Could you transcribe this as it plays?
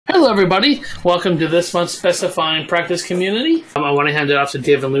Hello, everybody. Welcome to this month's Specifying Practice Community. I want to hand it off to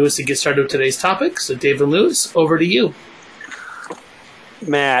Dave and Lewis to get started with today's topic. So, Dave and Lewis, over to you.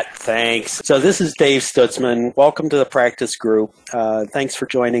 Matt, thanks. So this is Dave Stutzman. Welcome to the practice group. Thanks for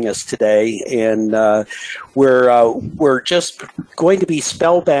joining us today. And we're just going to be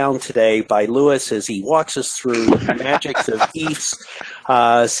spellbound today by Lewis as he walks us through the magics of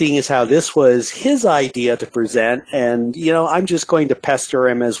EIFS, seeing as how this was his idea to present. And, you know, I'm just going to pester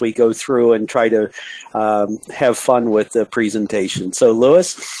him as we go through and try to have fun with the presentation. So,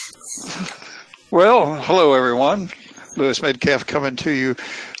 Lewis? Well, hello, everyone. Lewis Medcalf coming to you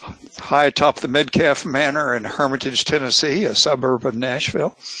high atop the Medcalf Manor in Hermitage, Tennessee, a suburb of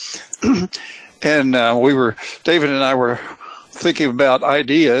Nashville. And David and I were thinking about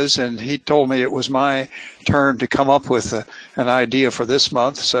ideas, and he told me it was my turn to come up with an idea for this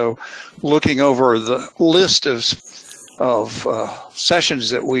month. So looking over the list of sessions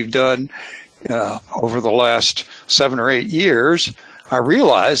that we've done over the last 7 or 8 years, I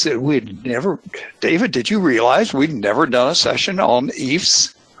realized that we'd never, David, did you realize we'd never done a session on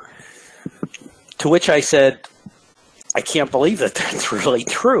EIFS? To which I said, I can't believe that that's really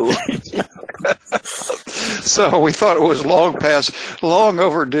true. So we thought it was long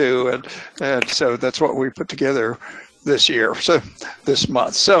overdue, and so that's what we put together this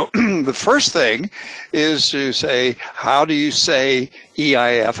month. So the first thing is to say, how do you say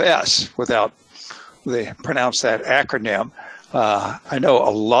EIFS without pronounce that acronym? I know a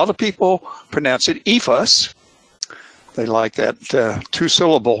lot of people pronounce it EIFS. They like that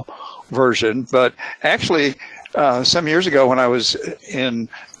two-syllable version, but actually some years ago when I was in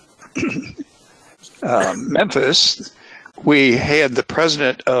Memphis, we had the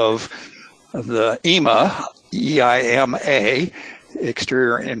president of the EIMA,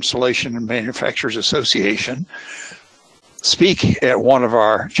 Exterior Insulation and Manufacturers Association, speak at one of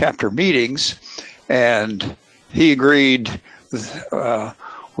our chapter meetings, and he agreed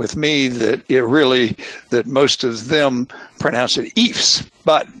with me that most of them pronounce it EIFS.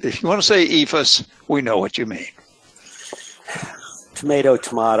 But if you want to say EIFS, we know what you mean. Tomato,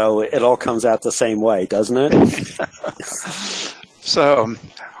 tomato, it all comes out the same way, doesn't it? So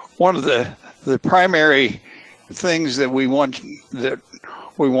one of the primary things that we want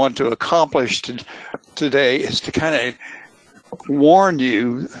to accomplish today is to kind of warn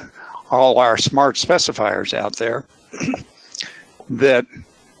you, all our smart specifiers out there, that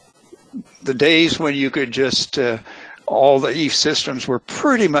the days when you could just all the EIFS systems were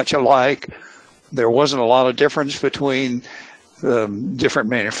pretty much alike. There wasn't a lot of difference between the different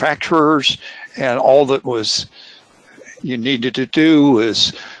manufacturers, and all that you needed to do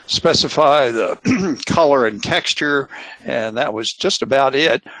was specify the color and texture, and that was just about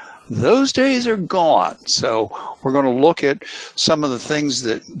it. Those days are gone. So we're going to look at some of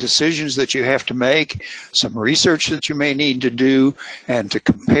the decisions that you have to make, some research that you may need to do, and to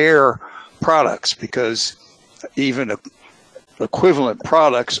compare products, because even equivalent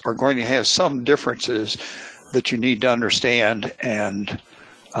products are going to have some differences that you need to understand and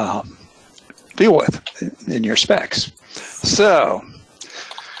deal with in your specs. So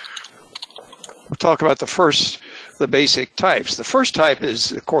we'll talk about the basic types. The first type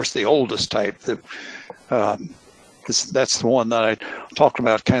is, of course, the oldest type. That's the one that I talked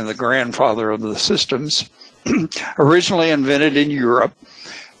about, kind of the grandfather of the systems. Originally invented in Europe,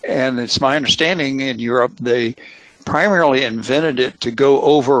 and it's my understanding in Europe they primarily invented it to go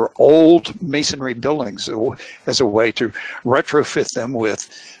over old masonry buildings as a way to retrofit them with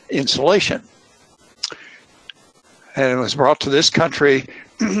insulation. And it was brought to this country,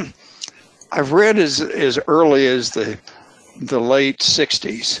 I've read as early as the late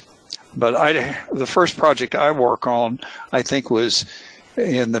 60s, but the first project I work on, I think, was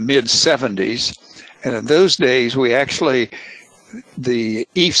in the mid 70s. And in those days, the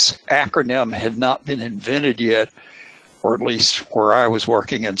EIFS acronym had not been invented yet, or at least where I was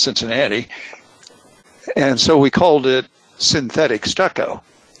working in Cincinnati. And so we called it synthetic stucco.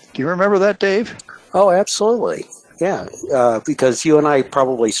 Do you remember that, Dave? Oh, absolutely. Yeah, because you and I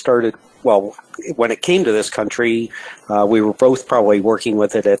probably started, well, when it came to this country, we were both probably working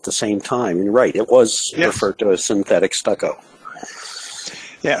with it at the same time. And right, it was referred to as synthetic stucco.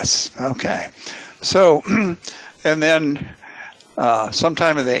 Yes, okay. So, and then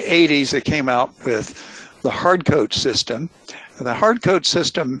sometime in the 80s, they came out with the hard coat system. And the hard coat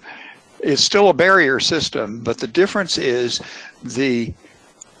system is still a barrier system, but the difference is the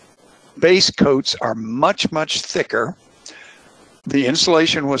base coats are much, much thicker. The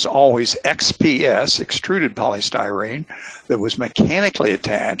insulation was always XPS, extruded polystyrene, that was mechanically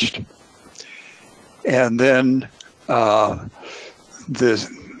attached. And then the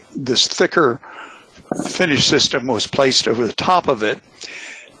this thicker finish system was placed over the top of it,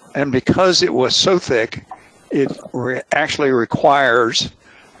 and because it was so thick, it actually requires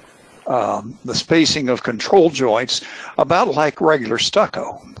the spacing of control joints about like regular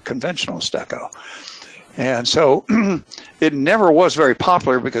stucco, conventional stucco. And so it never was very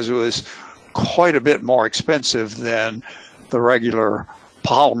popular because it was quite a bit more expensive than the regular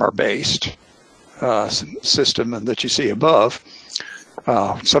polymer-based system that you see above,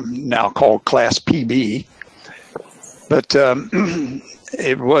 some now called Class PB. But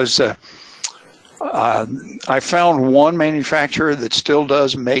it was, I found one manufacturer that still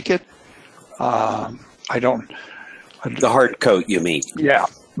does make it. The hard coat, you mean? Yeah,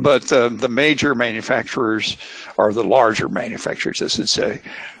 but the major manufacturers, or the larger manufacturers, I should say,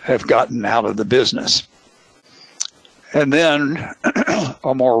 have gotten out of the business. And then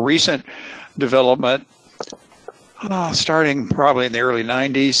a more recent development, starting probably in the early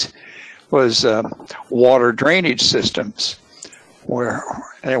 90s, was water drainage systems,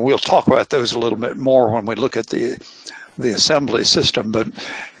 and we'll talk about those a little bit more when we look at the assembly system. But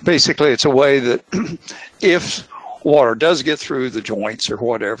basically, it's a way that if water does get through the joints or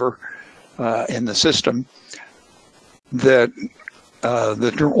whatever in the system, that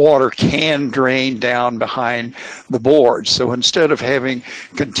the water can drain down behind the boards. So instead of having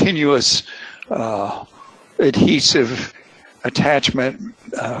continuous adhesive attachment,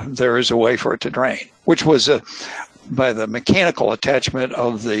 there is a way for it to drain, which was by the mechanical attachment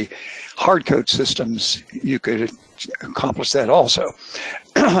of the hard coat systems, you could accomplish that also.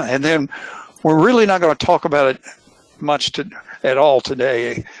 And then we're really not going to talk about it much at all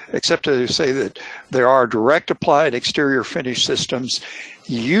today, except to say that there are direct applied exterior finish systems.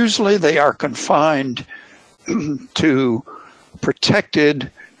 Usually they are confined to protected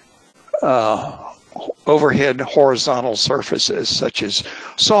overhead horizontal surfaces, such as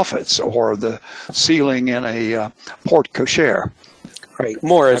soffits or the ceiling in a porte cochere. Right,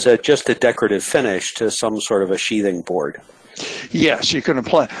 more as just a decorative finish to some sort of a sheathing board. Yes, you can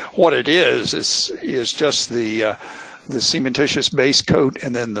apply. What it is just the cementitious base coat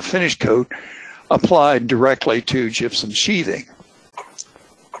and then the finish coat applied directly to gypsum sheathing.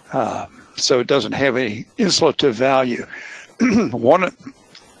 So it doesn't have any insulative value.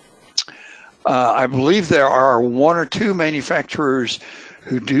 I believe there are one or two manufacturers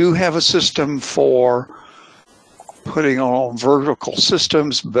who do have a system for putting on vertical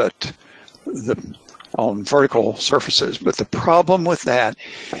systems, but on vertical surfaces. But the problem with that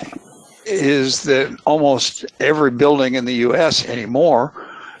is that almost every building in the U.S. anymore,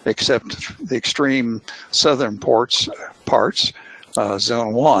 except the extreme southern parts,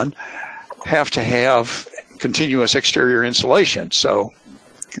 Zone 1, have to have continuous exterior insulation. So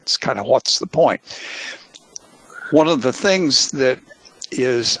it's kind of, what's the point? One of the things that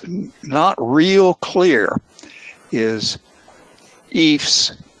is not real clear is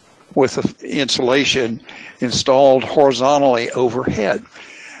EIFS with insulation installed horizontally overhead.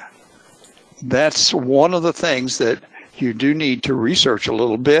 That's one of the things that you do need to research a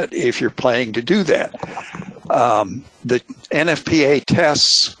little bit if you're planning to do that. The NFPA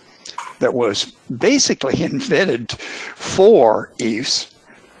tests that was basically invented for EIFS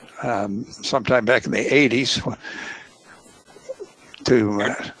sometime back in the 80s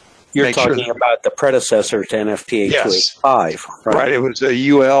to You're talking about the predecessor to NFPA 285, right? Right, it was a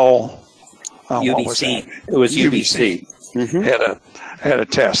UL UBC. It was UBC. Mm-hmm. Had a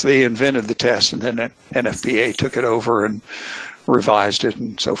test. They invented the test, and then NFPA took it over and revised it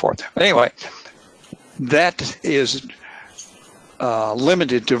and so forth. But anyway, that is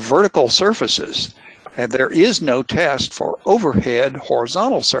limited to vertical surfaces, and there is no test for overhead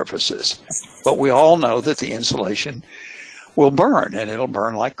horizontal surfaces. But we all know that the insulation will burn, and it'll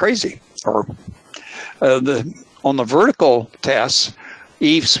burn like crazy. Or on the vertical tests,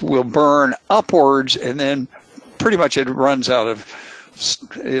 EIFS will burn upwards, and then pretty much it runs out of.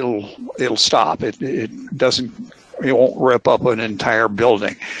 It'll stop. It won't rip up an entire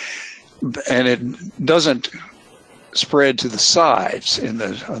building, and it doesn't spread to the sides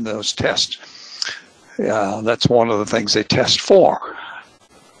on those tests. That's one of the things they test for.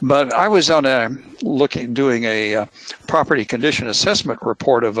 But I was doing a property condition assessment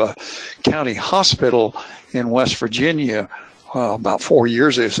report of a county hospital in West Virginia about 4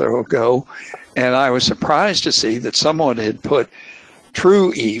 years or so ago, and I was surprised to see that someone had put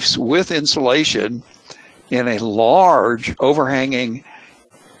true EIFS with insulation in a large overhanging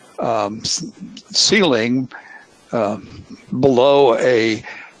ceiling below a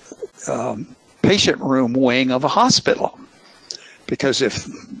patient room wing of a hospital. Because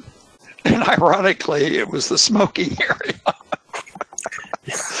and ironically, it was the smoking area.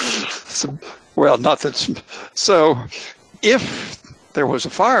 well, not that. So, if there was a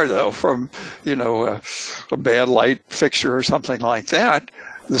fire, though, from a bad light fixture or something like that,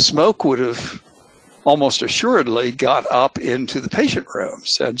 the smoke would have almost assuredly got up into the patient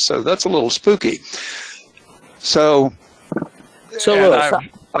rooms, and so that's a little spooky. So Louis,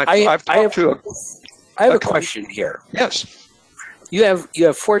 I've talked to I have a question here. Yes. You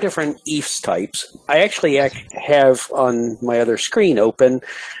have 4 different EIFS types. I actually have on my other screen open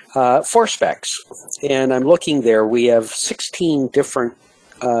 4 specs, and I'm looking there. We have 16 different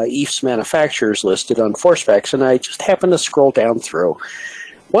EIFS manufacturers listed on 4 specs, and I just happened to scroll down through.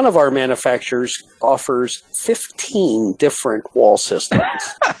 One of our manufacturers offers 15 different wall systems.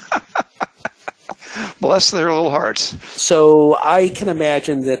 Bless their little hearts. So I can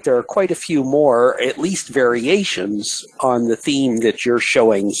imagine that there are quite a few more, at least variations, on the theme that you're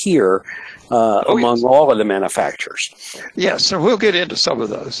showing here among all of the manufacturers. Yes, so we'll get into some of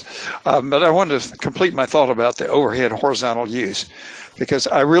those. But I wanted to complete my thought about the overhead horizontal use, because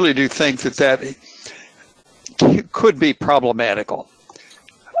I really do think that could be problematical.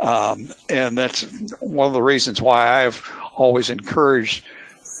 And that's one of the reasons why I've always encouraged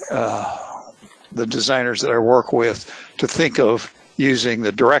the designers that I work with to think of using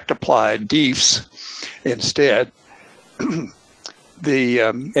the direct applied DAFS instead. And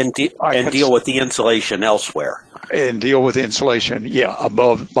deal with the insulation elsewhere. And deal with insulation,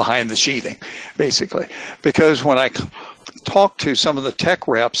 behind the sheathing, basically. Because when I talk to some of the tech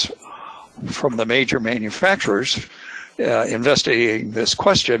reps from the major manufacturers investigating this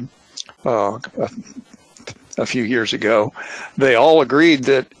question a few years ago, they all agreed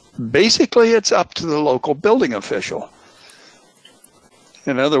that basically it's up to the local building official.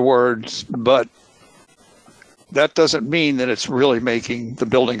 In other words, but that doesn't mean that it's really making the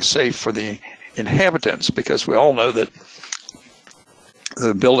building safe for the inhabitants, because we all know that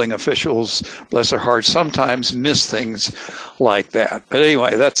the building officials, bless their hearts, sometimes miss things like that. But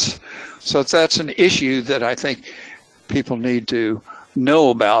anyway, that's an issue that I think people need to know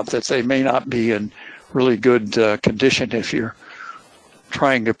about, that they may not be in really good condition if you're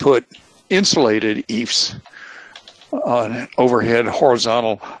trying to put insulated EIFS on an overhead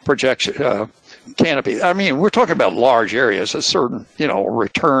horizontal projection canopy. I mean, we're talking about large areas. A certain,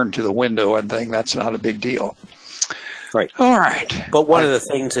 return to the window and thing, that's not a big deal. Right. All right. But one of the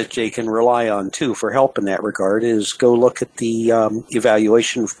things that Jay can rely on, too, for help in that regard is go look at the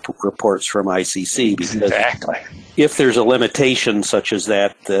evaluation reports from ICC. Because exactly. If there's a limitation such as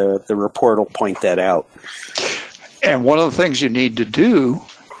that, the report will point that out. And one of the things you need to do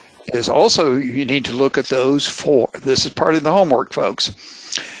is also you need to look at those this is part of the homework, folks,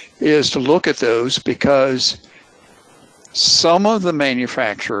 is to look at those, because some of the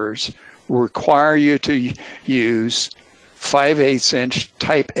manufacturers require you to use 5/8 inch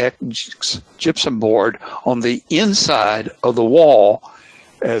type X gypsum board on the inside of the wall,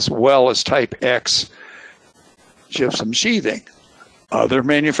 as well as type X gypsum sheathing. Other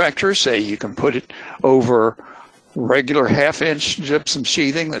manufacturers say you can put it over regular 1/2 inch gypsum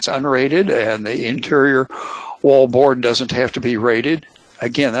sheathing that's unrated, and the interior wall board doesn't have to be rated.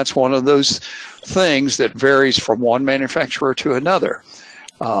 Again, that's one of those things that varies from one manufacturer to another.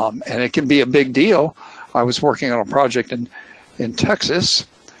 And it can be a big deal. I was working on a project in Texas,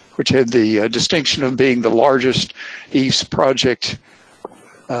 which had the distinction of being the largest EIFS project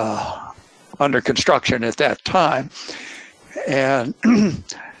under construction at that time, and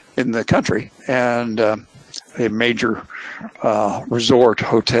in the country, and a major resort,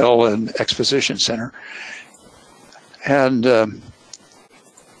 hotel, and exposition center. And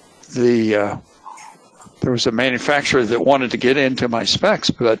there was a manufacturer that wanted to get into my specs,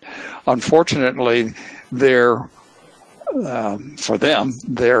 but unfortunately, their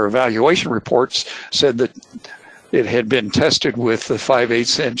evaluation reports said that it had been tested with the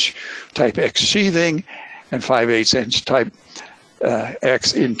 5/8 inch type X sheathing and 5/8 inch type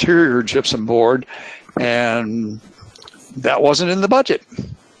X interior gypsum board, and that wasn't in the budget.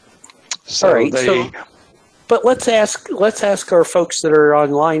 So all right, but let's ask our folks that are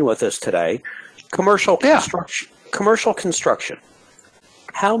online with us today. Commercial construction.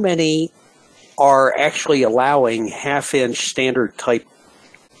 How many are actually allowing 1/2 inch standard type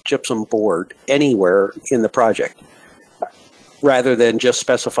gypsum board anywhere in the project, rather than just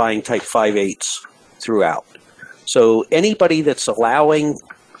specifying type 5/8 throughout? So anybody that's allowing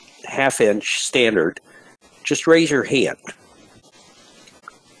 1/2 inch standard, just raise your hand.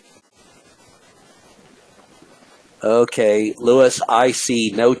 Okay, Louis, I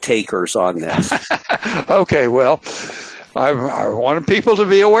see no takers on this. Okay, well, I wanted people to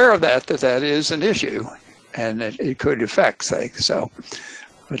be aware of that is an issue, and it could affect things. So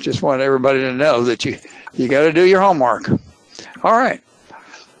I just want everybody to know that you got to do your homework. All right.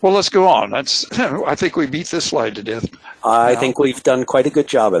 Well, let's go on. I think we beat this slide to death. I think we've done quite a good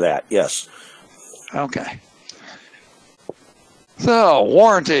job of that. Yes. Okay. So,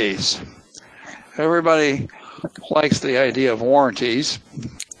 warranties. Everybody likes the idea of warranties.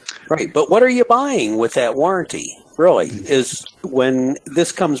 Right, but what are you buying with that warranty? Really, is when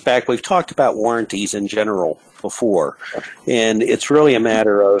this comes back, we've talked about warranties in general before, and it's really a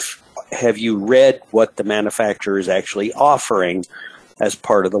matter of, have you read what the manufacturer is actually offering as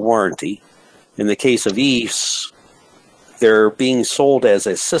part of the warranty? In the case of EIFS, they're being sold as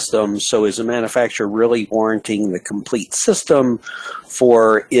a system, so is the manufacturer really warranting the complete system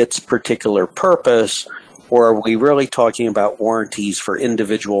for its particular purpose? Or are we really talking about warranties for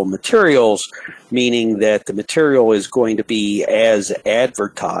individual materials, meaning that the material is going to be as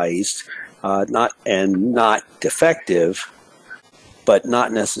advertised, not defective, but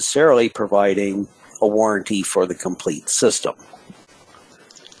not necessarily providing a warranty for the complete system?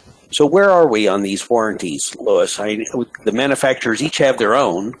 So where are we on these warranties, Louis? The manufacturers each have their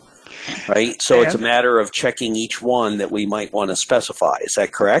own, right? So it's a matter of checking each one that we might want to specify. Is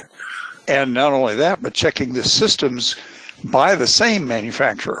that correct? And not only that, but checking the systems by the same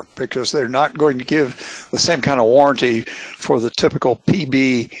manufacturer, because they're not going to give the same kind of warranty for the typical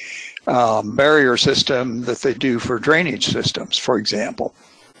PB barrier system that they do for drainage systems, for example.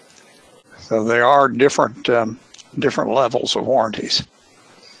 So there are different levels of warranties.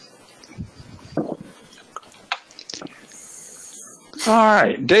 All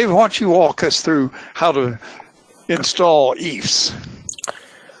right, Dave, why don't you walk us through how to install EIFS?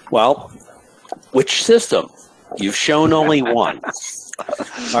 Well, which system? You've shown only one.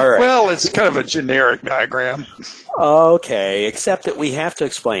 All right. Well, it's kind of a generic diagram. Okay, except that we have to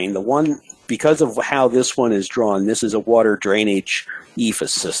explain the one, because of how this one is drawn, this is a water drainage EIFS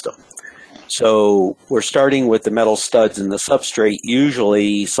system. So we're starting with the metal studs in the substrate,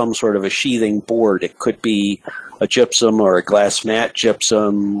 usually some sort of a sheathing board. It could be a gypsum or a glass mat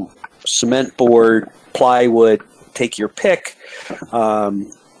gypsum, cement board, plywood, take your pick.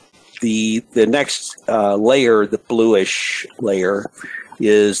 The next layer, the bluish layer,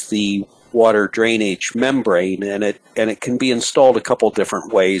 is the water drainage membrane, and it can be installed a couple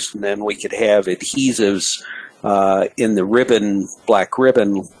different ways. And then we could have adhesives in the ribbon, black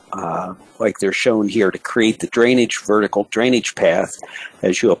ribbon, like they're shown here, to create the drainage, vertical drainage path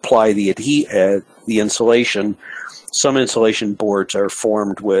as you apply the insulation. Some insulation boards are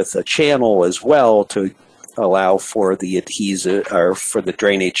formed with a channel as well to allow for the adhesive, or for the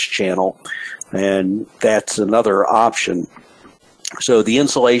drainage channel, and that's another option. So the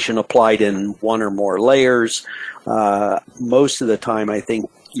insulation applied in one or more layers. Most of the time, I think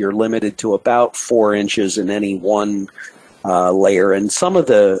you're limited to about 4 inches in any one layer, and some of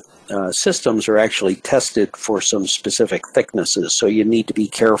the systems are actually tested for some specific thicknesses, so you need to be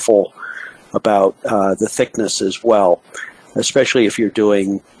careful about the thickness as well, especially if you're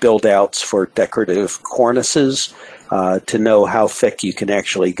doing build-outs for decorative cornices, to know how thick you can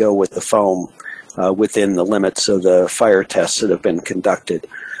actually go with the foam within the limits of the fire tests that have been conducted.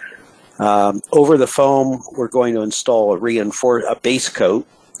 Over the foam, we're going to install a base coat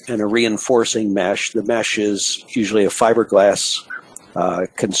and a reinforcing mesh. The mesh is usually a fiberglass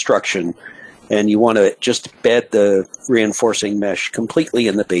construction, and you want to just bed the reinforcing mesh completely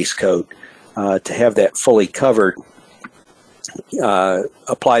in the base coat to have that fully covered.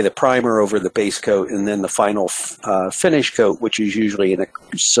 Apply the primer over the base coat, and then the final finish coat, which is usually in a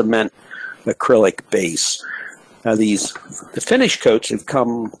cement acrylic base. Now the finish coats have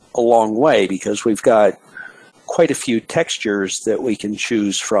come a long way, because we've got quite a few textures that we can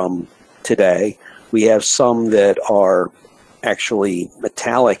choose from today. We have some that are actually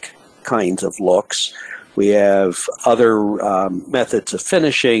metallic kinds of looks. We have other methods of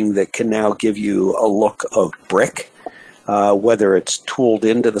finishing that can now give you a look of brick, whether it's tooled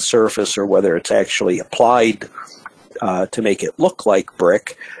into the surface or whether it's actually applied to make it look like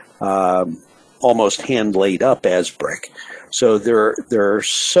brick, almost hand laid up as brick. So there are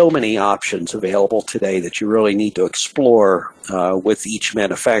so many options available today that you really need to explore with each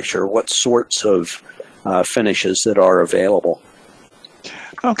manufacturer what sorts of finishes that are available.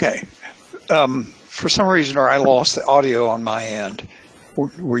 Okay. For some reason, I lost the audio on my end.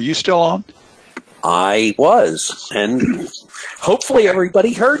 Were you still on? I was, and hopefully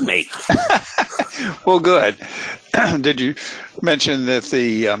everybody heard me. Well, good. Did you mention that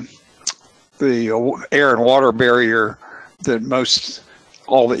the air and water barrier, that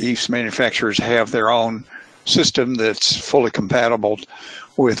all the EIFS manufacturers have their own system that's fully compatible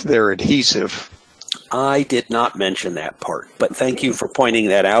with their adhesive? I did not mention that part, but thank you for pointing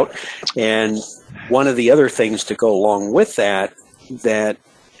that out. And one of the other things to go along with that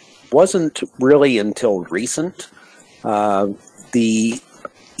wasn't really until recent. The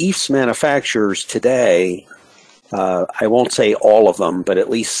EIFS manufacturers today, I won't say all of them, but at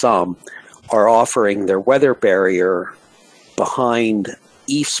least some, are offering their weather barrier behind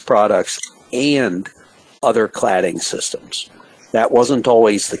EIFS products and other cladding systems. That wasn't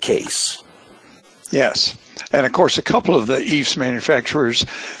always the case. Yes. And of course, a couple of the EIFS manufacturers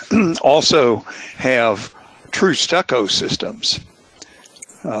also have true stucco systems,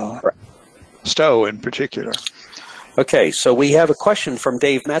 Stowe in particular. Okay, so we have a question from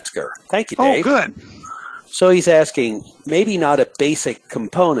Dave Metzger. Thank you, Dave. Oh, good. So he's asking, maybe not a basic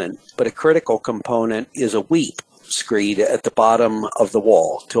component, but a critical component is a weep screed at the bottom of the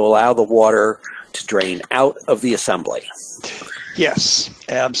wall to allow the water to drain out of the assembly. Yes,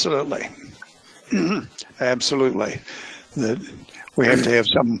 absolutely. Absolutely. We have to have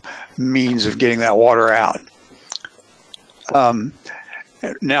some means of getting that water out.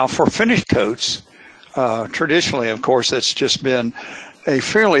 Now, for finish coats, traditionally, of course, it's just been a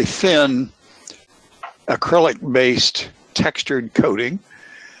fairly thin acrylic-based textured coating.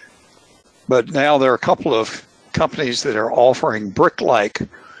 But now there are a couple of companies that are offering brick-like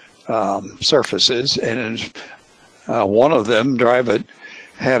surfaces, and one of them, Drive-It,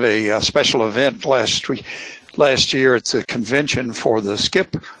 had a special event last year at the convention for the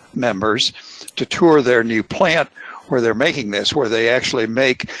SCIP members to tour their new plant where they're making this, where they actually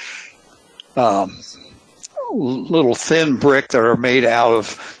make little thin brick that are made out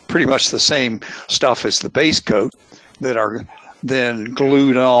of pretty much the same stuff as the base coat that are then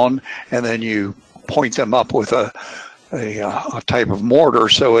glued on, and then you point them up with a type of mortar,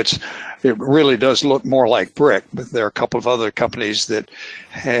 so it really does look more like brick. But there are a couple of other companies that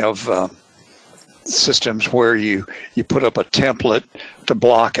have systems where you put up a template to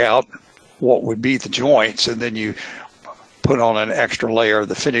block out what would be the joints, and then you put on an extra layer of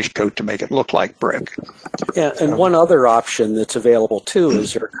the finish coat to make it look like brick. Yeah, and one other option that's available too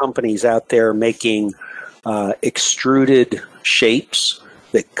is there are companies out there making extruded shapes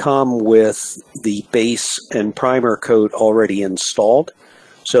that come with the base and primer coat already installed,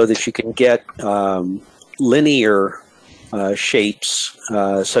 so that you can get linear shapes,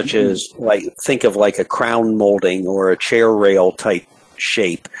 such as, like, think of like a crown molding or a chair rail type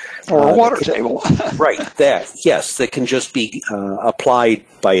shape, or a water table. Right, that can just be applied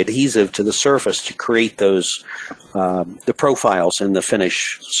by adhesive to the surface to create those the profiles in the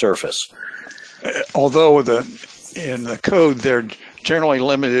finish surface. Although in the code they're generally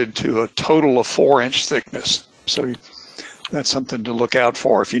limited to a total of 4-inch thickness, so that's something to look out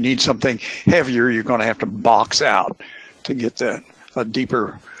for. If you need something heavier, you're going to have to box out to get a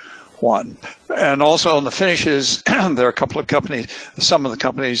deeper one. And also on the finishes, there are a couple of companies. Some of the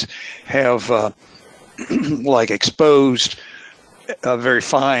companies have like exposed, very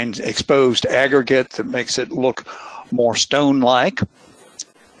fine exposed aggregate that makes it look more stone-like.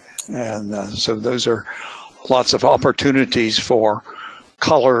 And so those are lots of opportunities for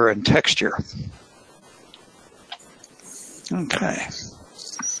color and texture. Okay.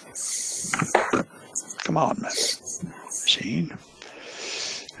 Come on, machine.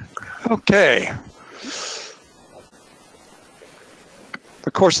 Okay.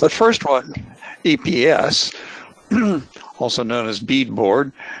 Of course, the first one, EPS, also known as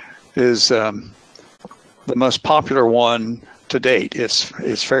beadboard, is the most popular one to date.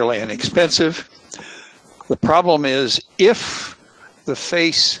 It's fairly inexpensive. The problem is, if the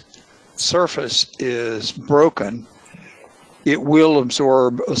face surface is broken, it will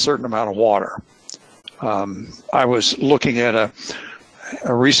absorb a certain amount of water. I was looking at a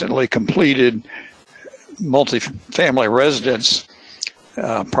recently completed multifamily residence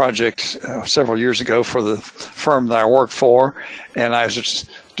project several years ago for the firm that I worked for, and I was just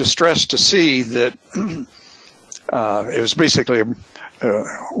distressed to see that it was basically a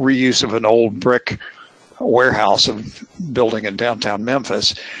reuse of an old brick warehouse building in downtown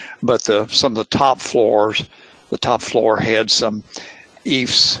Memphis, but some of the top floor had some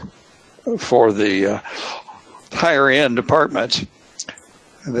EIFS for the higher end apartments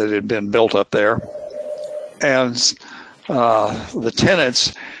that had been built up there, and the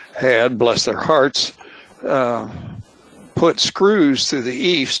tenants had, bless their hearts, put screws through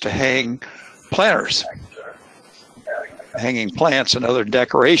the EIFS to hang planters, hanging plants and other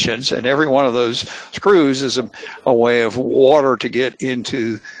decorations, and every one of those screws is a way of water to get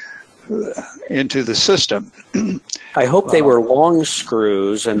into the system. I hope they were long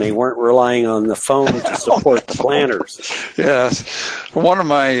screws and they weren't relying on the foam to support the planters. Yes. One of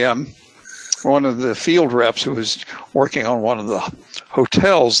my one of the field reps who was working on one of the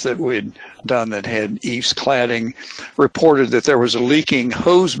hotels that we'd done that had EIFS cladding reported that there was a leaking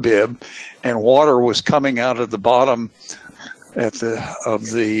hose bib and water was coming out of the bottom of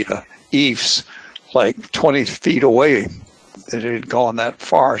the EIFS like 20 feet away. That it had gone that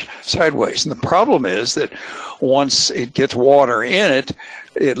far sideways. And the problem is that once it gets water in it,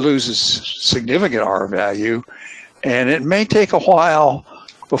 it loses significant R value, and it may take a while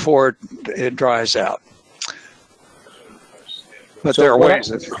before it dries out. But so there are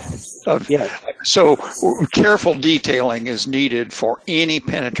ways of so careful detailing is needed for any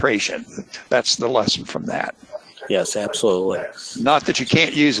penetration. That's the lesson from that. Yes, absolutely. Not that you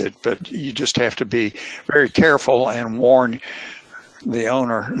can't use it, but you just have to be very careful and warn the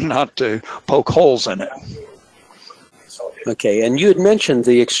owner not to poke holes in it. Okay, and you had mentioned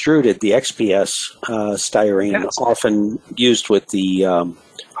the extruded, the XPS styrene, yes, often used with the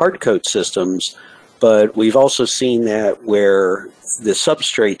hard coat systems, but we've also seen that where the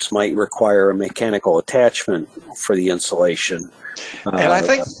substrates might require a mechanical attachment for the insulation. And I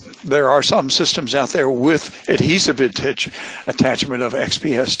think there are some systems out there with adhesive attachment of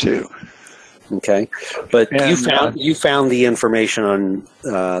XPS too. Okay, but you found the information on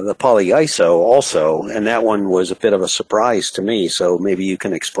the polyiso also, and that one was a bit of a surprise to me. So maybe you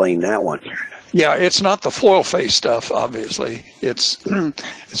can explain that one. Yeah, it's not the foil face stuff. Obviously, it's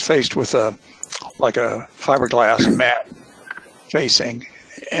faced with like a fiberglass mat facing,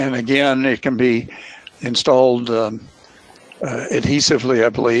 and again, it can be installed adhesively, I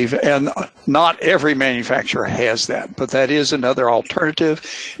believe, and not every manufacturer has that, but that is another alternative.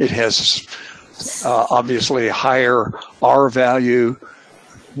 It has obviously higher R value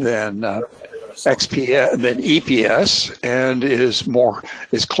than XPS, than EPS, and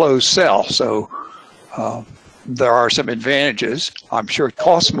is closed cell. So there are some advantages. I'm sure it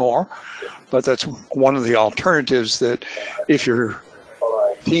costs more, but that's one of the alternatives that if your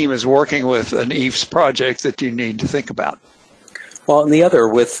team is working with an EIFS project that you need to think about. Well, and the other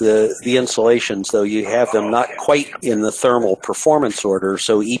with the insulations, though, you have them not quite in the thermal performance order,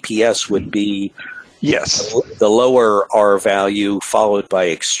 so EPS would be yes, the lower R value, followed by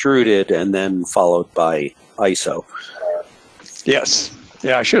extruded, and then followed by ISO. Yes.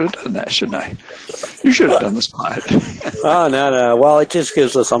 Yeah, I should have done that, shouldn't I? You should have done the slide. Oh, no. Well, it just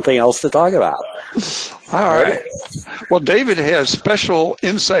gives us something else to talk about. All right. Well, David has special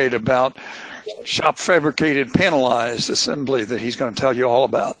insight about shop fabricated panelized assembly that he's going to tell you all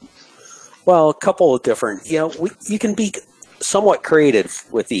about. Well, a couple of different, you can be somewhat creative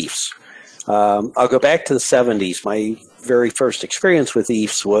with EIFS. I'll go back to the 70s. My very first experience with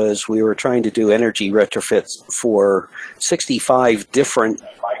EIFS was we were trying to do energy retrofits for 65 different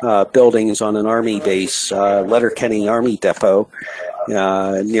buildings on an Army base, Letterkenny Army Depot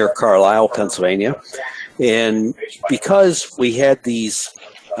near Carlisle, Pennsylvania. And because we had these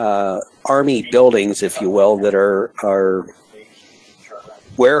Army buildings, if you will, that are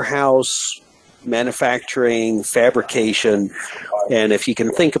warehouse, manufacturing, fabrication, and if you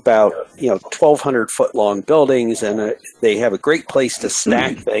can think about 1,200-foot long buildings, and they have a great place to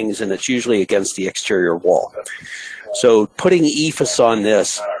stack things, and it's usually against the exterior wall. So putting EIFS on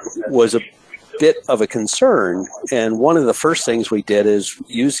this was a bit of a concern, and one of the first things we did is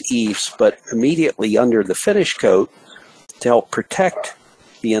use EIFS, but immediately under the finish coat to help protect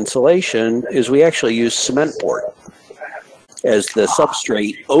the insulation is we actually use cement board as the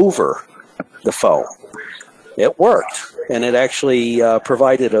substrate over the foam. It worked, and it actually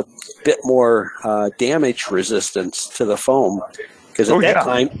provided a bit more damage resistance to the foam, because at that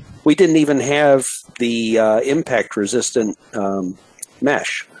time we didn't even have the impact resistant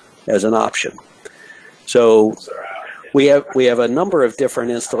mesh as an option. So we have a number of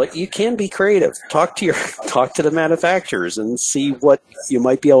different installations. You can be creative. Talk to the manufacturers and see what you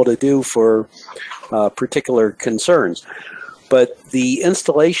might be able to do for particular concerns. But the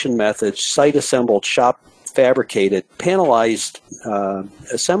installation methods, site assembled, shop fabricated, panelized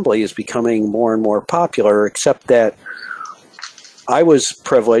assembly is becoming more and more popular, except that I was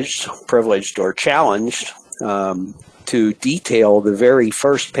privileged or challenged to detail the very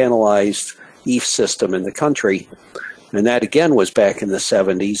first panelized EIFS system in the country. And that, again, was back in the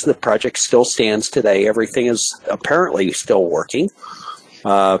 70s. The project still stands today. Everything is apparently still working.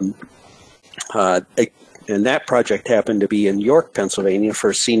 And that project happened to be in York, Pennsylvania,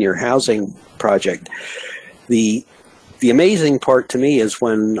 for a senior housing project. The amazing part to me is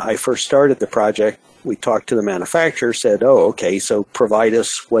when I first started the project, we talked to the manufacturer, said, oh, okay, so provide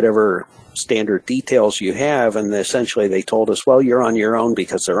us whatever standard details you have. And essentially they told us, well, you're on your own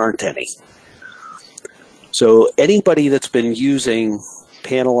because there aren't any. So anybody that's been using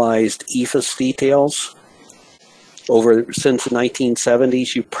panelized EIFS details since the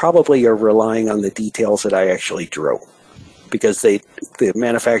 1970s, you probably are relying on the details that I actually drew, because the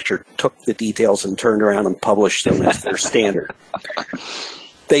manufacturer took the details and turned around and published them as their standard.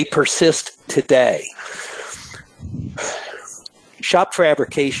 They persist today. Shop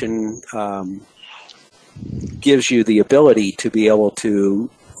fabrication gives you the ability to be able to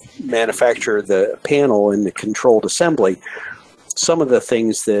manufacture the panel in the controlled assembly. Some of the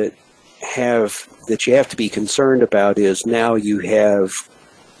things that you have to be concerned about is now you have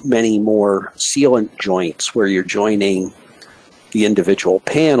many more sealant joints where you're joining the individual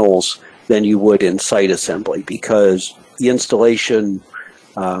panels than you would in site assembly, because the installation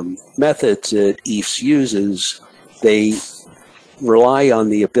methods that EIFS uses, they rely on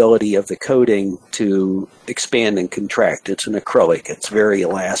the ability of the coating to expand and contract. It's an acrylic. It's very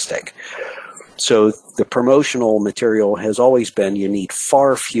elastic. So the promotional material has always been you need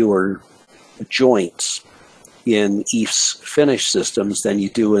far fewer joints in EIFS finish systems than you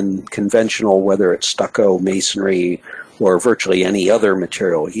do in conventional, whether it's stucco, masonry, or virtually any other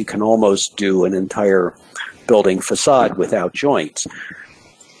material. You can almost do an entire building facade without joints.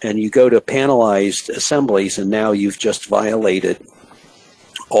 And you go to panelized assemblies, and now you've just violated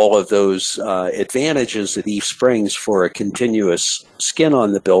all of those advantages that EIFS brings for a continuous skin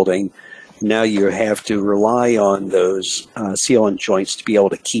on the building. Now you have to rely on those sealant joints to be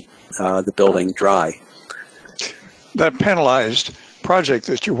able to keep the building dry. That panelized project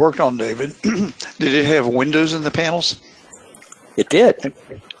that you worked on, David, did it have windows in the panels? It did.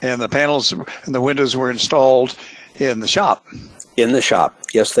 And the panels and the windows were installed in the shop? In the shop,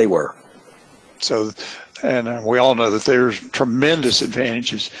 yes, they were. So, and we all know that there's tremendous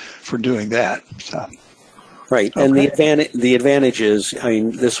advantages for doing that. So. Right, and the advantage is, I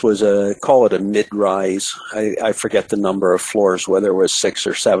mean, this was call it a mid-rise. I forget the number of floors, whether it was 6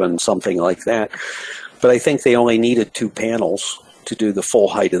 or 7, something like that. But I think they only needed 2 panels to do the full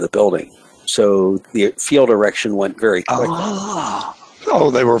height of the building. So the field erection went very quickly. Oh,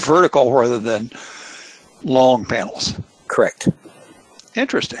 they were vertical rather than long panels. Correct.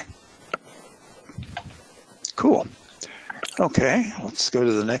 Interesting. Cool. Okay, let's go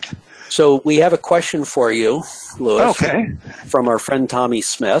to the next. So we have a question for you, Louis, okay, from our friend Tommy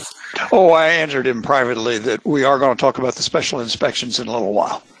Smith. Oh, I answered him privately that we are going to talk about the special inspections in a little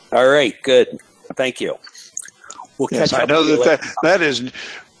while. All right, good. Thank you. We'll yes, I know that is,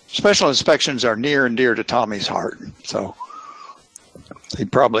 special inspections are near and dear to Tommy's heart. So he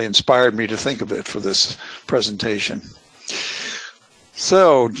probably inspired me to think of it for this presentation.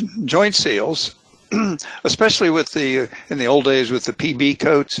 So joint seals, especially with in the old days with the PB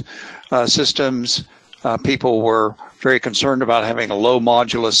coats systems, people were very concerned about having a low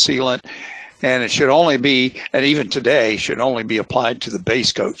modulus sealant, and it should only be, and even today, should only be applied to the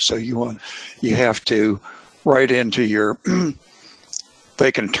base coat. So you have to write into your,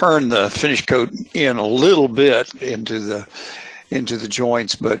 they can turn the finish coat in a little bit into the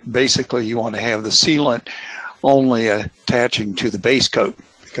joints, but basically you want to have the sealant only attaching to the base coat,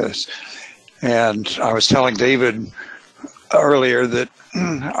 because, and I was telling David earlier that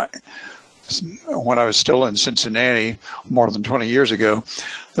when I was still in Cincinnati more than 20 years ago,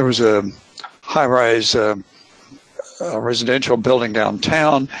 there was a high-rise residential building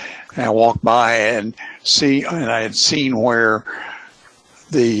downtown, and I walked by and I had seen where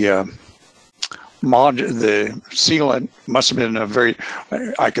the sealant must have been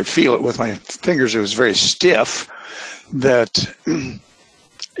I could feel it with my fingers, it was very stiff, that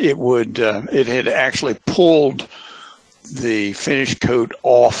it had actually pulled the finish coat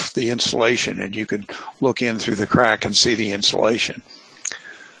off the insulation, and you could look in through the crack and see the insulation.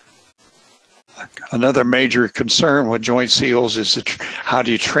 Another major concern with joint seals is how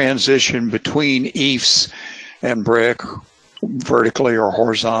do you transition between EIFS and brick, vertically or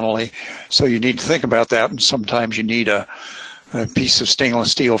horizontally. So you need to think about that, and sometimes you need a piece of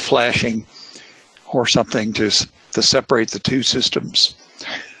stainless steel flashing or something to separate the two systems.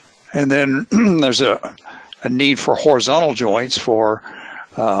 And then there's a need for horizontal joints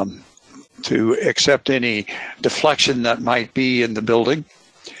to accept any deflection that might be in the building.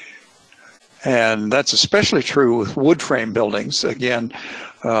 And that's especially true with wood frame buildings. Again,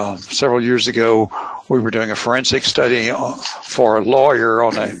 several years ago, we were doing a forensic study for a lawyer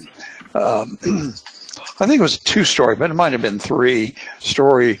on I think it was a 2-story, but it might have been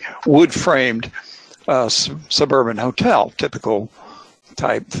 3-story wood framed suburban hotel, typical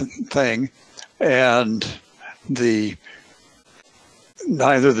type thing. And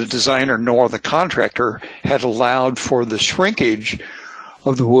neither the designer nor the contractor had allowed for the shrinkage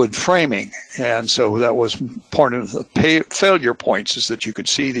wood framing, and so that was part of the failure points, is that you could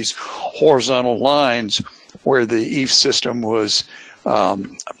see these horizontal lines where the EIFS system was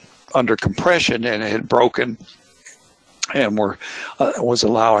under compression and it had broken and was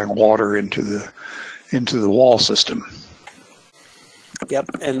allowing water into the wall system. Yep,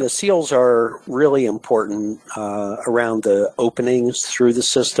 and the seals are really important around the openings through the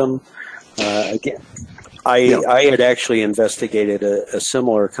system. Again, I had actually investigated a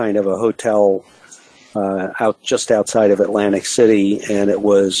similar kind of a hotel just outside of Atlantic City, and it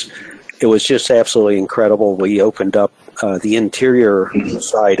was just absolutely incredible. We opened up the interior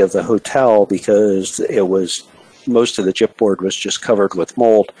side of the hotel because most of the gypboard was just covered with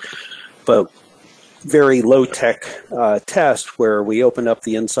mold, but very low-tech test where we opened up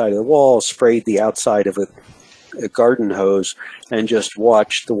the inside of the wall, sprayed the outside of a garden hose, and just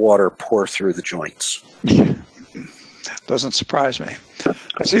watched the water pour through the joints. Doesn't surprise me.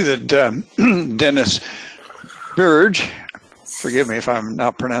 I see that Dennis Burge, forgive me if I'm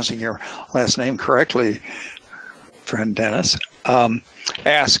not pronouncing your last name correctly, friend Dennis,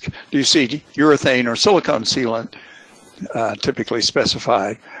 asked, do you see urethane or silicone sealant typically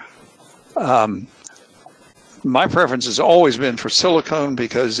specified? My preference has always been for silicone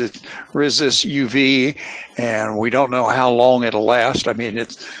because it resists UV, and we don't know how long it'll last. I mean,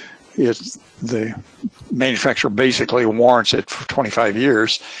 the manufacturer basically warrants it for 25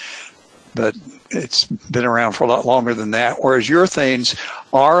 years, but it's been around for a lot longer than that. Whereas urethanes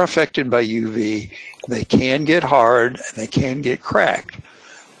are affected by UV. They can get hard and they can get cracked.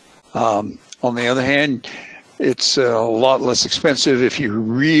 On the other hand, it's a lot less expensive if you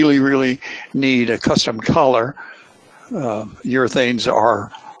really, really need a custom color. Urethanes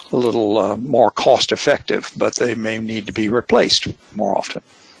are a little more cost effective, but they may need to be replaced more often.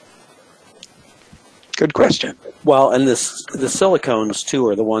 Good question. Well, and the silicones, too,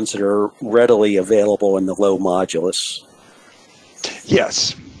 are the ones that are readily available in the low modulus.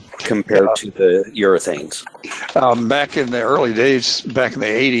 Yes. Compared to the urethanes. Back in the early days, back in the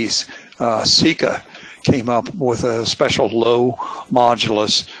 80s, Sika came up with a special low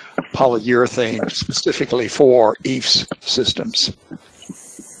modulus polyurethane specifically for EIFS systems.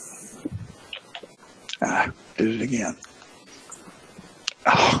 Did it again.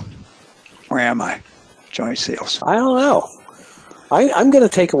 Oh, where am I? Joint seals. I don't know. I'm going to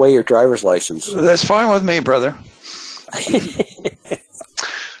take away your driver's license. That's fine with me, brother.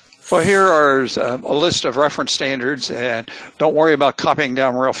 Well, here are a list of reference standards, and don't worry about copying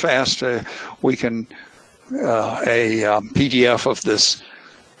down real fast. We can a PDF of this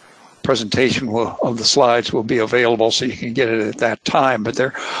presentation of the slides will be available, so you can get it at that time. But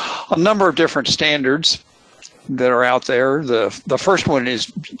there are a number of different standards that are out there. The first one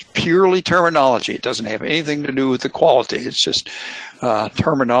is purely terminology. It doesn't have anything to do with the quality. It's just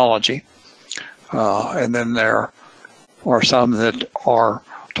terminology. And then there are some that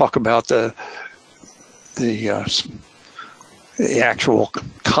talk about the actual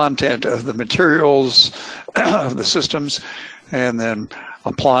content of the materials of the systems, and then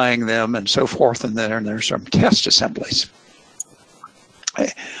applying them and so forth. And then there's some test assemblies.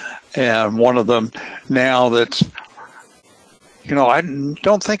 And one of them now that's, I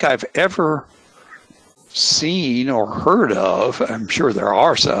don't think I've ever seen or heard of, I'm sure there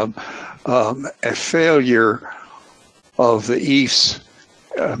are some, a failure of the EIFS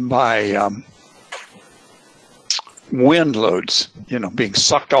by wind loads, being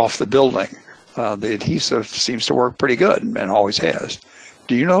sucked off the building. The adhesive seems to work pretty good and always has.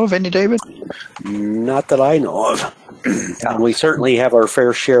 Do you know of any, David? Not that I know of. And we certainly have our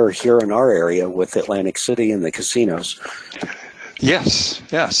fair share here in our area with Atlantic City and the casinos. Yes.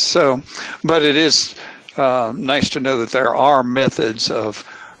 So, but it is nice to know that there are methods of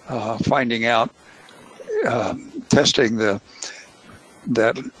finding out, testing that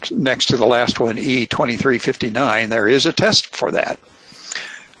next to the last one, E2359. There is a test for that.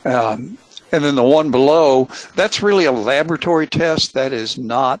 And then the one below, that's really a laboratory test. That is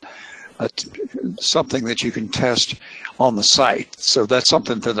not something that you can test on the site. So that's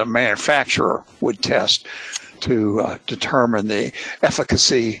something that the manufacturer would test to determine the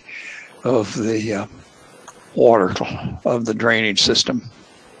efficacy of the water, of the drainage system.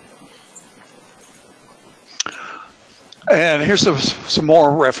 And here's some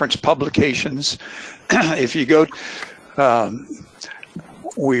more reference publications. If you go,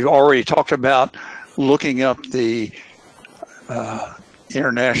 we've already talked about looking up the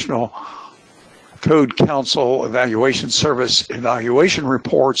International Code Council Evaluation Service evaluation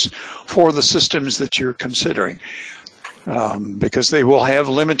reports for the systems that you're considering, because they will have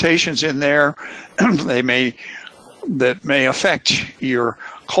limitations in there. They may that may affect your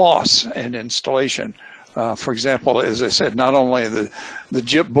costs and installation. For example, as I said, not only the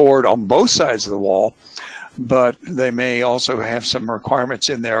gyp board on both sides of the wall, but they may also have some requirements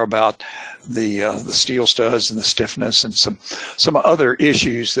in there about the steel studs and the stiffness and some other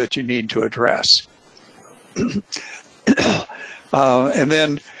issues that you need to address. And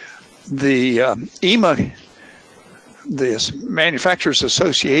then the EMA, the Manufacturers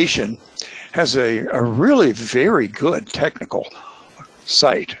Association, has a really very good technical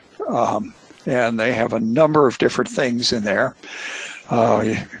site. And they have a number of different things in there.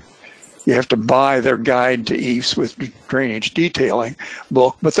 You have to buy their guide to EIFS with drainage detailing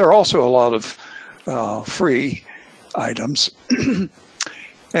book, but there are also a lot of free items.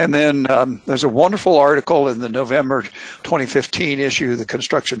 And then there's a wonderful article in the November 2015 issue, the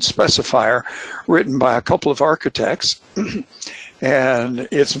Construction Specifier, written by a couple of architects. And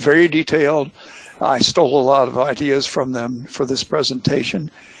it's very detailed. I stole a lot of ideas from them for this presentation,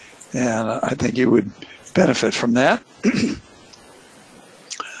 and I think you would benefit from that.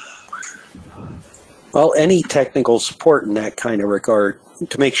 Well, any technical support in that kind of regard,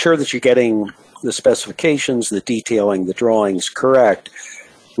 to make sure that you're getting the specifications, the detailing, the drawings correct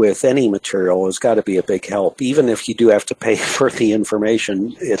with any material has got to be a big help. Even if you do have to pay for the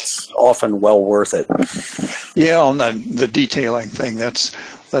information, it's often well worth it. Yeah, on the detailing thing, that's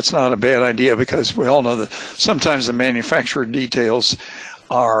not a bad idea, because we all know that sometimes the manufacturer details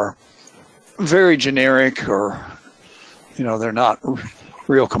are very generic, or they're not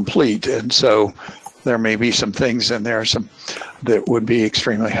real complete, and so there may be some things in there that would be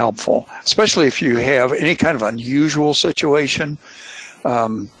extremely helpful, especially if you have any kind of unusual situation.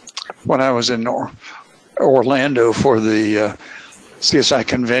 When I was in Orlando for the CSI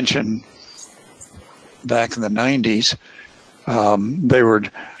convention back in the 90s, they were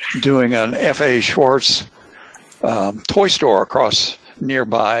doing an F.A. Schwartz toy store across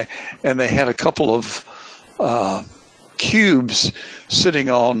nearby, and they had a couple of cubes sitting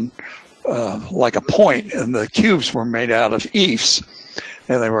on like a point, and the cubes were made out of EIFS,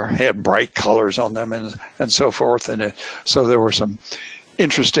 and they had bright colors on them and so forth, and so there were some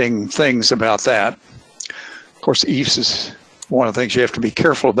interesting things about that. Of course, EIFS is one of the things you have to be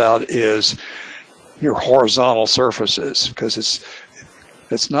careful about is your horizontal surfaces, because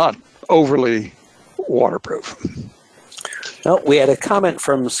it's not overly waterproof. Well, we had a comment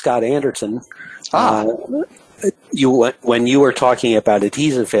from Scott Anderson. When you were talking about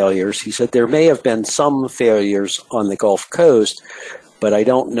adhesive failures, he said there may have been some failures on the Gulf Coast, but I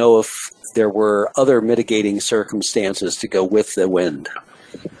don't know if there were other mitigating circumstances to go with the wind.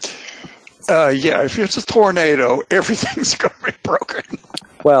 Yeah, if it's a tornado, everything's going to be broken.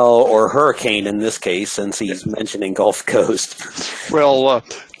 Well, or hurricane in this case, since he's mentioning Gulf Coast. Well,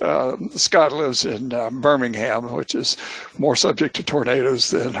 Scott lives in Birmingham, which is more subject to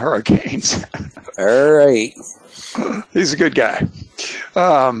tornadoes than hurricanes. All right. He's a good guy.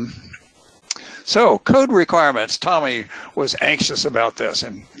 So, code requirements. Tommy was anxious about this,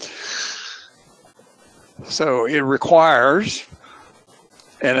 and so it requires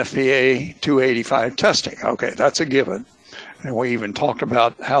NFPA 285 testing. Okay, that's a given. And we even talked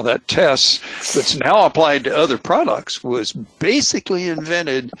about how that test that's now applied to other products was basically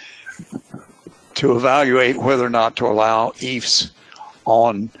invented to evaluate whether or not to allow EIFS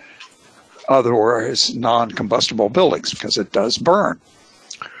on otherwise non-combustible buildings, because it does burn.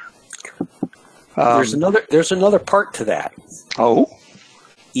 There's another part to that. Oh?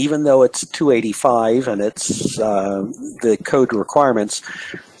 Even though it's 285 and it's the code requirements,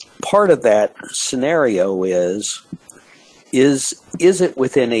 part of that scenario is it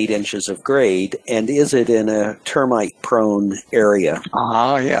within 8 inches of grade, and is it in a termite-prone area?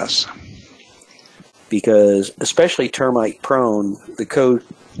 Ah, yes. Because especially termite-prone, the code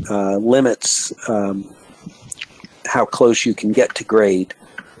limits how close you can get to grade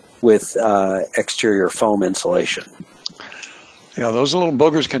with exterior foam insulation. Yeah, those little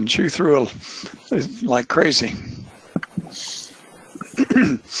boogers can chew through like crazy.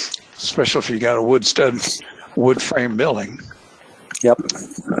 Especially if you got a wood frame building. Yep.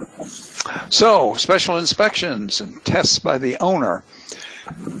 So, special inspections and tests by the owner.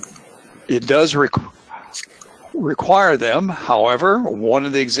 It does require them. However, one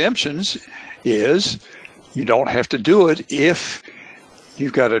of the exemptions is you don't have to do it if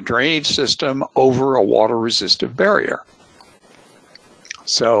you've got a drainage system over a water-resistive barrier.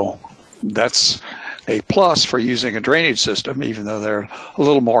 So that's a plus for using a drainage system, even though they're a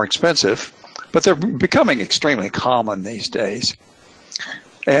little more expensive. But they're becoming extremely common these days.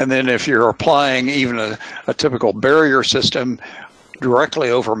 And then if you're applying even a typical barrier system directly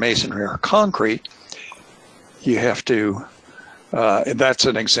over masonry or concrete, you have to, that's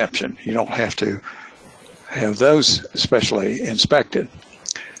an exemption. You don't have to have those specially inspected.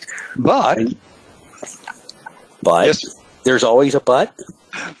 But yes, there's always a but?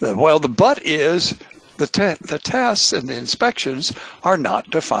 Well, the but is the tests and the inspections are not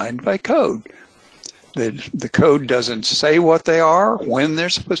defined by code. The code doesn't say what they are, when they're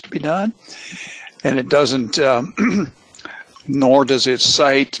supposed to be done, and it doesn't, nor does it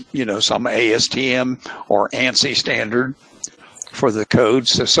cite, some ASTM or ANSI standard for the code.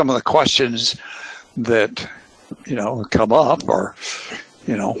 So some of the questions that, come up are,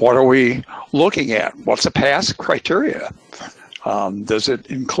 what are we looking at? What's a pass criteria? Does it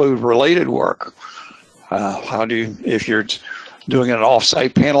include related work? If you're doing an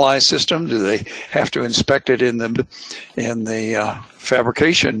off-site panelized system, do they have to inspect it in the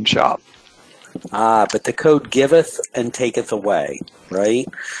fabrication shop? But the code giveth and taketh away, right?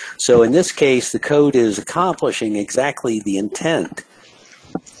 So in this case, the code is accomplishing exactly the intent.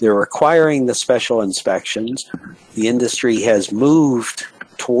 They're requiring the special inspections. The industry has moved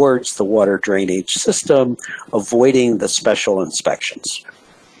towards the water drainage system, avoiding the special inspections.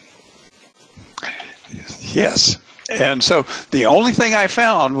 Yes. And so the only thing I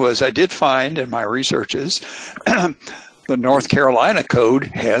found was I did find in my researches the North Carolina code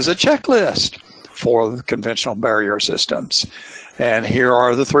has a checklist for the conventional barrier systems. And here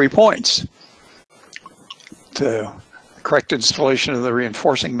are the 3 points. To correct installation of the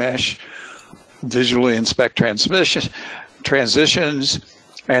reinforcing mesh, visually inspect transitions,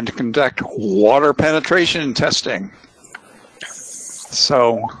 and to conduct water penetration testing.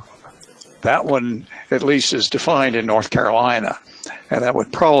 So that one at least is defined in North Carolina, and that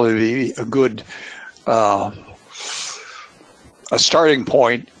would probably be a good a starting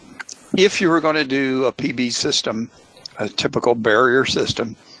point if you were going to do a PB system, a typical barrier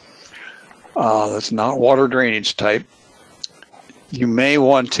system that's not water drainage type. You may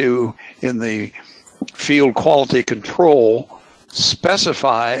want to, in the field quality control,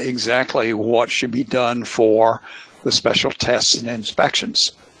 specify exactly what should be done for the special tests and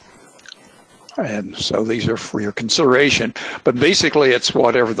inspections. And so these are for your consideration, but basically it's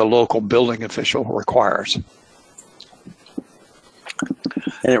whatever the local building official requires.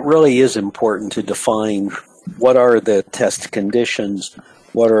 And it really is important to define what are the test conditions,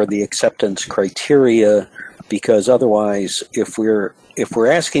 what are the acceptance criteria, because otherwise, if we're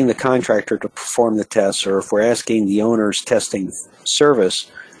asking the contractor to perform the tests, or if we're asking the owner's testing service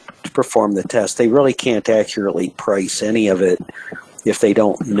to perform the test, they really can't accurately price any of it if they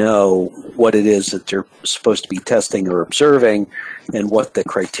don't know what it is that they're supposed to be testing or observing and what the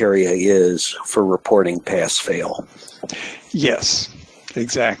criteria is for reporting pass-fail. Yes,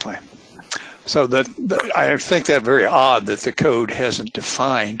 exactly. So I think that very odd that the code hasn't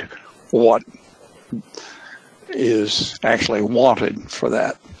defined what is actually wanted for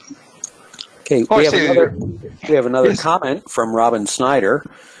that. Okay, we have another Yes. comment from Robin Snyder.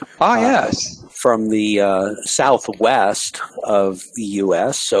 Yes. From the southwest of the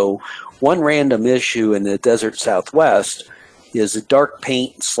U.S. So one random issue in the desert southwest is the dark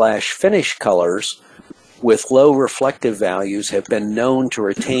paint / finish colors with low reflective values have been known to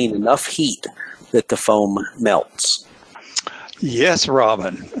retain enough heat that the foam melts. Yes,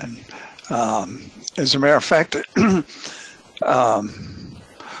 Robin. As a matter of fact,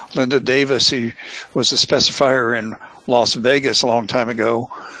 Linda Davis, who was a specifier in Las Vegas a long time ago,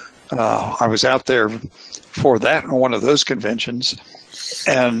 I was out there for that in one of those conventions,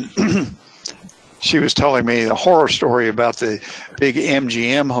 and she was telling me the horror story about the big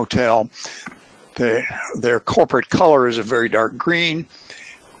MGM hotel. Their corporate color is a very dark green.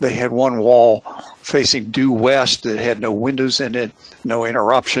 They had one wall facing due west that had no windows in it, no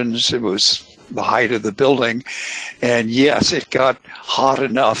interruptions. It was the height of the building. And yes, it got hot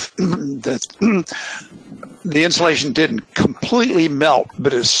enough that the insulation didn't completely melt,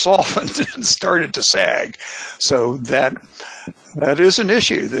 but it softened and started to sag. So that is an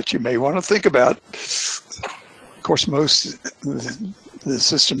issue that you may want to think about. Of course, most the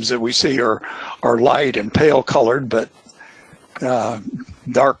systems that we see are light and pale colored, but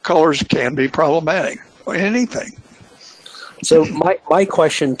dark colors can be problematic. Anything. So my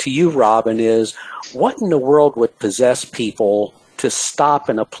question to you, Robin, is what in the world would possess people to stop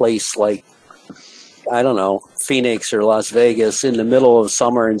in a place like, I don't know, Phoenix or Las Vegas in the middle of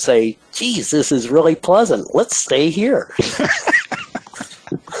summer and say, geez, this is really pleasant. Let's stay here.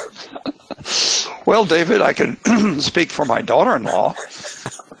 Well, David, I can speak for my daughter-in-law.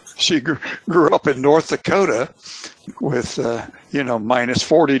 She grew up in North Dakota with, minus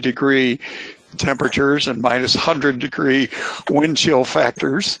 40-degree temperatures and minus 100-degree wind chill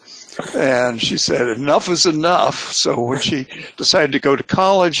factors. And she said, enough is enough. So when she decided to go to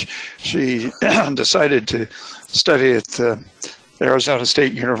college, she decided to study at Arizona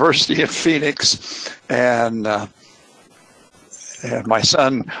State University in Phoenix. And my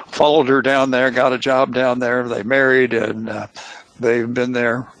son followed her down there, got a job down there. They married, and they've been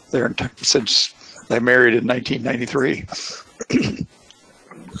there since they married in 1993.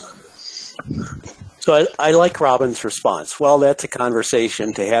 So I like Robin's response. Well, that's a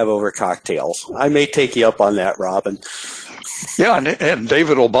conversation to have over cocktails. I may take you up on that, Robin. Yeah, and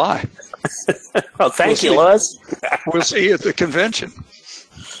David will buy. Well, thank you, Luz. We'll see you at the convention,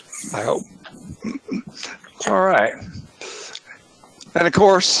 I hope. All right. And of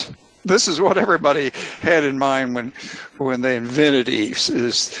course, this is what everybody had in mind when they invented EIFS,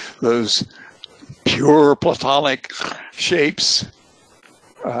 is those pure platonic shapes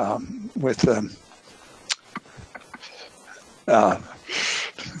with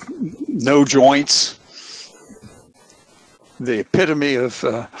no joints, the epitome of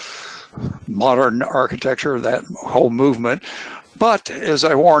modern architecture, that whole movement. But as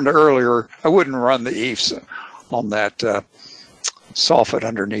I warned earlier, I wouldn't run the EIFS on that soffit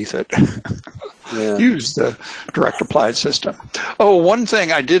underneath it. Yeah. Use the direct applied system. Oh, one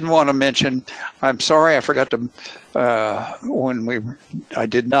thing I did want to mention, I'm sorry I forgot to, I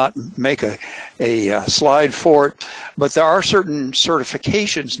did not make a slide for it, but there are certain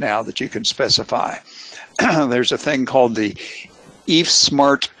certifications now that you can specify. There's a thing called the EIFS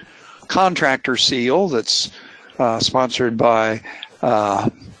Smart Contractor Seal that's sponsored by the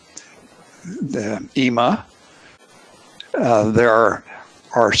EMA. There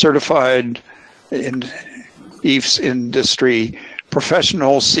are certified in EIFS industry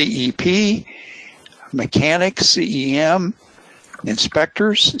professional CEP, mechanics CEM,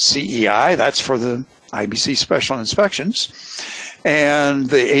 inspectors CEI, that's for the IBC special inspections, and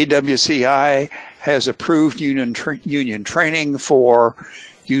the AWCI has approved union training for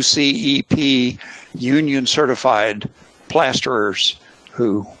UCEP union certified plasterers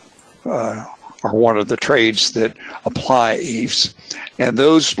who are one of the trades that apply EIFS. And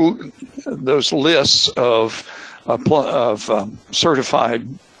those lists of certified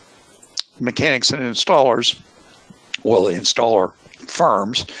mechanics and installers, well, the installer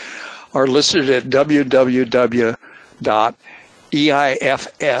firms, are listed at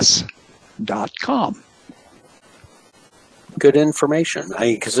www.eifs.com. Good information.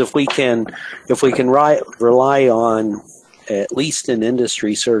 Because if we can rely on at least an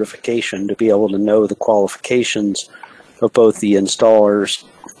industry certification to be able to know the qualifications of both the installer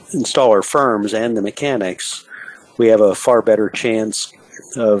firms and the mechanics, we have a far better chance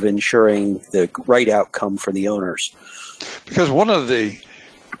of ensuring the right outcome for the owners. Because one of the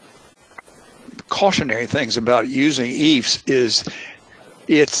cautionary things about using EIFS is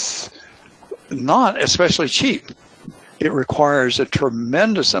it's not especially cheap. It requires a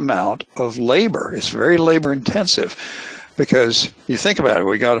tremendous amount of labor. It's very labor intensive. Because you think about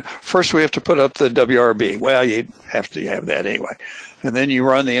it, first we have to put up the WRB. Well, you have to have that anyway. And then you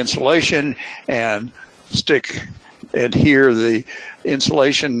run the insulation and adhere the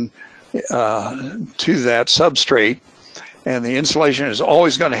insulation to that substrate. And the insulation is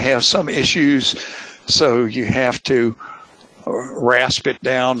always going to have some issues, so you have to rasp it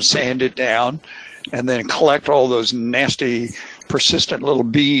down, sand it down, and then collect all those nasty, persistent little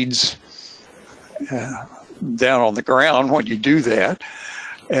beads down on the ground when you do that.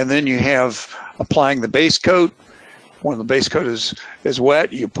 And then you have applying the base coat. When the base coat is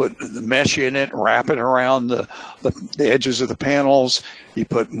wet, you put the mesh in it, wrap it around the edges of the panels. You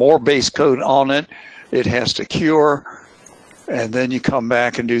put more base coat on it. It has to cure, and then you come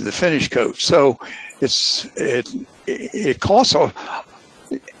back and do the finish coat. So it costs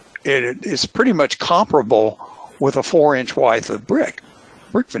it's pretty much comparable with a 4-inch width of brick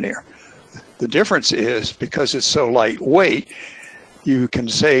veneer. The difference is, because it's so lightweight, you can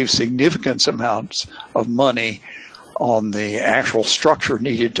save significant amounts of money on the actual structure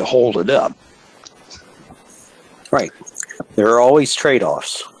needed to hold it up. Right. There are always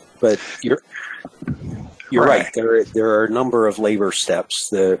trade-offs, but you're right. There are a number of labor steps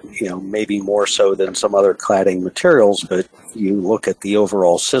that, maybe more so than some other cladding materials, but you look at the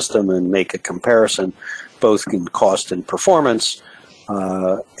overall system and make a comparison, both in cost and performance,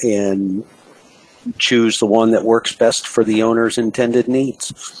 and choose the one that works best for the owner's intended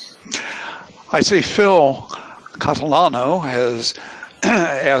needs. I see Phil Catalano has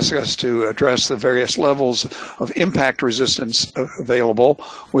asked us to address the various levels of impact resistance available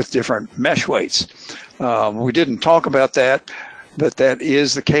with different mesh weights. We didn't talk about that, but that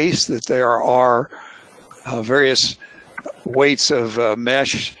is the case, that there are various weights of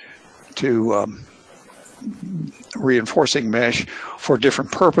mesh reinforcing mesh for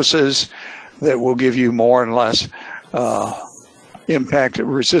different purposes that will give you more and less impact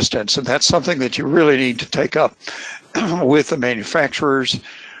resistance. And that's something that you really need to take up with the manufacturers.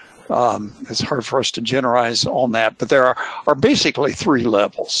 It's hard for us to generalize on that, but there are basically 3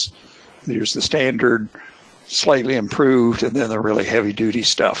 levels. There's the standard, slightly improved, and then the really heavy-duty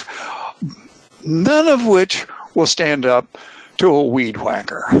stuff. None of which will stand up to a weed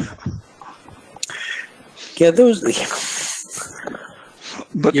whacker. Yeah, those.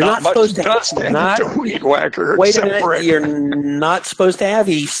 But you're not supposed to have weed whacker. Wait a minute, you're not supposed to have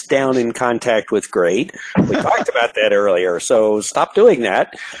EIFS down in contact with grade. We talked about that earlier, so stop doing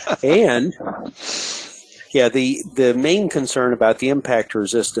that. And yeah, the main concern about the impact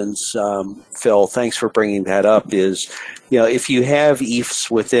resistance, Phil, thanks for bringing that up, is if you have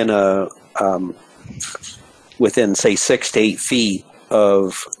EIFS within say 6 to 8 feet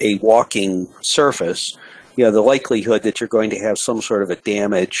of a walking surface, the likelihood that you're going to have some sort of a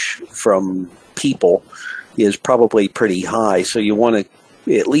damage from people is probably pretty high. So you want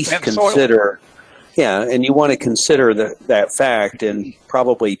to at least consider, and you want to consider that fact and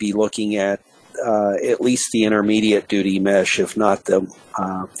probably be looking at least the intermediate duty mesh, if not the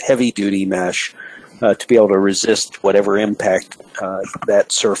heavy duty mesh, to be able to resist whatever impact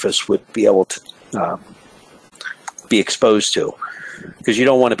that surface would be able to be exposed to. Because you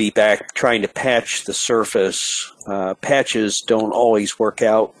don't want to be back trying to patch the surface. Patches don't always work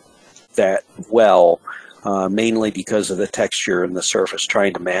out that well, mainly because of the texture in the surface.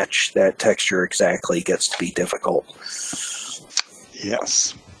 Trying to match that texture exactly gets to be difficult.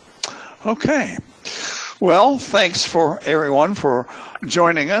 Yes. Okay. Well, thanks for everyone for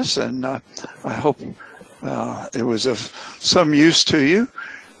joining us, and I hope it was of some use to you.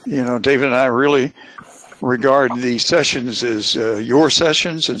 David and I really regard these sessions as your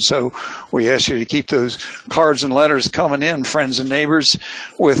sessions, and so we ask you to keep those cards and letters coming in, friends and neighbors,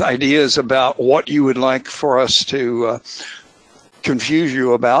 with ideas about what you would like for us to confuse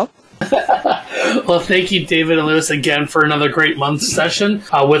you about. Well, thank you, David and Lewis, again for another great month session.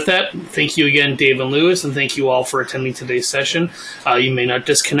 With that, thank you again, Dave and Lewis, and thank you all for attending today's session. You may not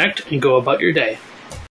disconnect and go about your day.